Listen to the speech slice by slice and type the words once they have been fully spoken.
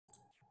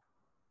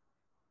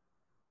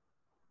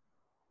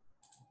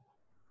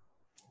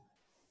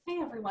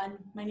Hi everyone,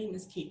 my name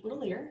is Kate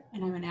Boutilier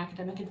and I'm an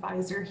academic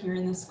advisor here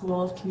in the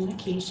School of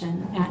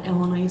Communication at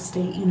Illinois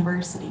State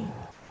University.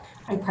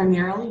 I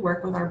primarily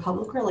work with our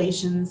public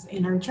relations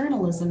and our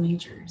journalism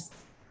majors.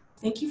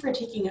 Thank you for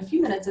taking a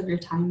few minutes of your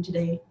time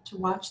today to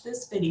watch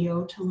this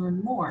video to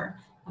learn more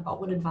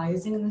about what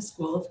advising in the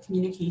School of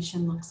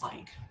Communication looks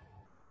like.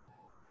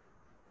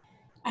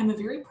 I'm a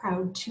very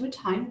proud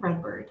two-time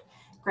Redbird,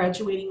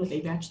 graduating with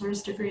a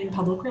bachelor's degree in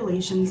public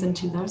relations in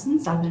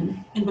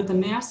 2007 and with a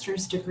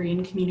master's degree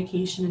in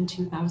communication in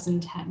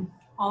 2010,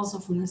 also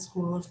from the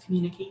School of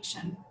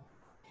Communication.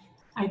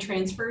 I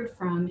transferred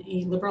from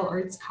a liberal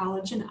arts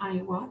college in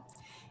Iowa,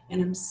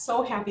 and I'm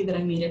so happy that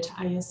I made it to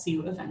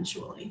ISU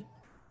eventually.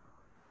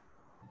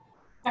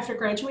 After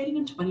graduating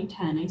in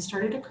 2010, I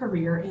started a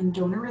career in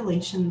donor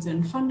relations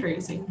and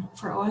fundraising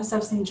for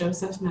OSF St.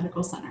 Joseph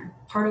Medical Center,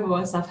 part of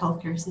OSF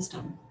healthcare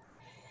system.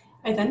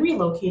 I then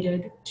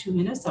relocated to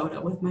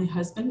Minnesota with my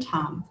husband,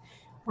 Tom,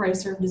 where I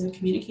served as a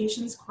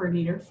communications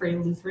coordinator for a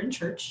Lutheran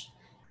church,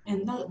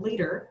 and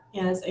later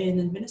as an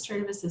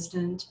administrative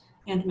assistant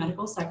and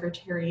medical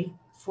secretary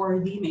for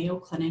the Mayo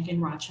Clinic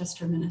in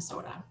Rochester,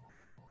 Minnesota.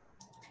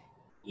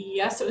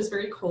 Yes, it was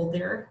very cold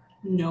there.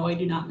 No, I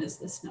do not miss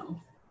the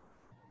snow.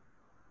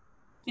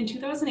 In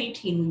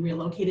 2018, we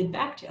relocated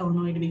back to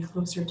Illinois to be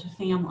closer to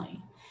family.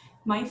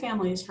 My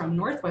family is from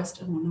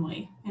Northwest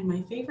Illinois, and my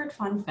favorite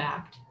fun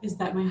fact is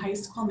that my high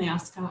school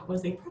mascot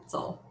was a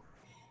pretzel.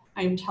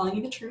 I am telling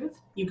you the truth,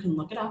 you can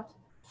look it up,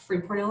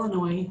 Freeport,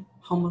 Illinois,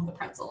 home of the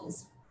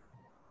pretzels.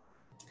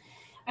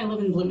 I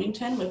live in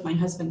Bloomington with my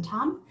husband,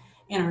 Tom,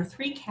 and our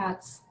three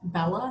cats,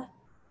 Bella,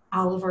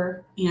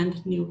 Oliver,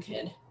 and New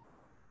Kid.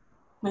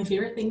 My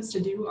favorite things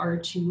to do are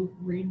to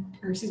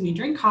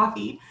drink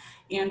coffee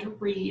and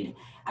read.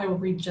 I will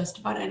read just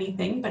about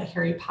anything, but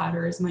Harry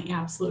Potter is my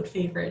absolute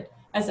favorite,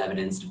 as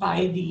evidenced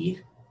by the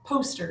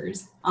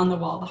posters on the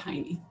wall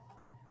behind me.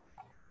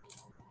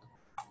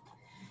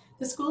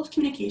 The School of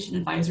Communication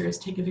advisors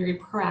take a very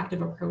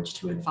proactive approach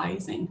to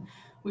advising.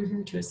 We're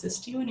here to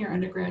assist you in your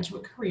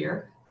undergraduate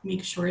career,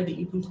 make sure that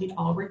you complete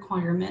all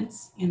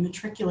requirements and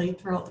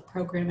matriculate throughout the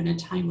program in a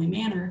timely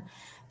manner,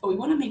 but we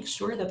want to make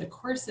sure that the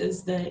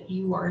courses that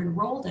you are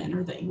enrolled in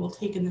or that you will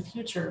take in the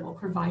future will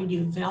provide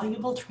you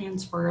valuable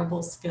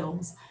transferable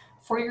skills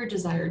for your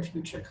desired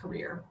future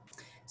career.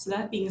 So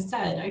that being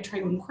said, I try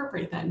to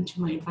incorporate that into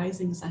my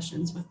advising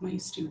sessions with my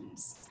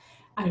students.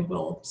 I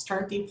will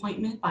start the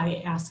appointment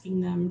by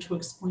asking them to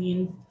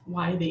explain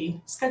why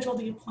they scheduled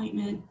the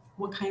appointment,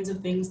 what kinds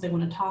of things they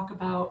want to talk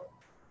about,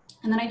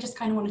 and then I just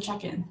kind of want to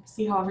check in,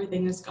 see how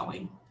everything is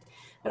going.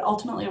 But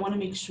ultimately, I want to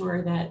make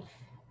sure that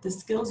the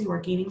skills you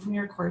are gaining from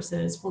your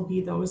courses will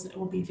be those that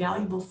will be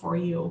valuable for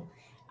you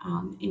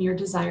in your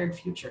desired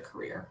future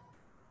career.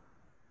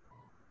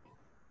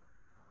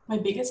 My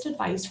biggest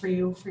advice for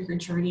you for your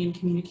journey in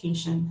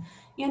communication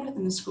and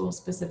within the school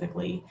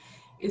specifically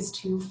is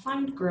to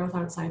find growth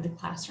outside the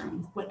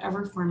classroom,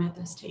 whatever format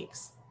this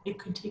takes. It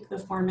could take the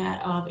format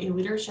of a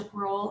leadership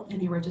role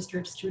in a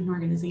registered student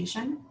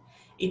organization,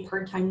 a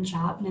part-time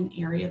job in an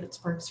area that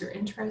sparks your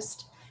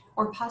interest,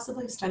 or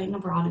possibly studying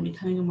abroad and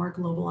becoming a more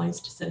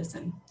globalized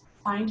citizen.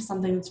 Find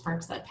something that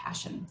sparks that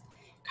passion.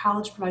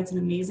 College provides an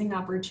amazing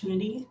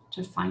opportunity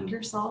to find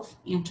yourself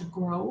and to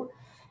grow.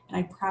 And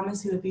I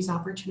promise you that these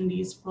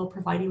opportunities will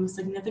provide you with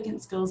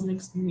significant skills and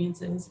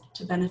experiences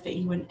to benefit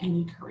you in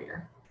any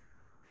career.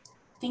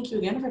 Thank you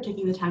again for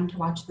taking the time to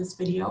watch this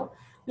video.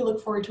 We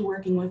look forward to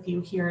working with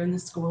you here in the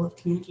School of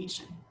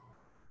Communication.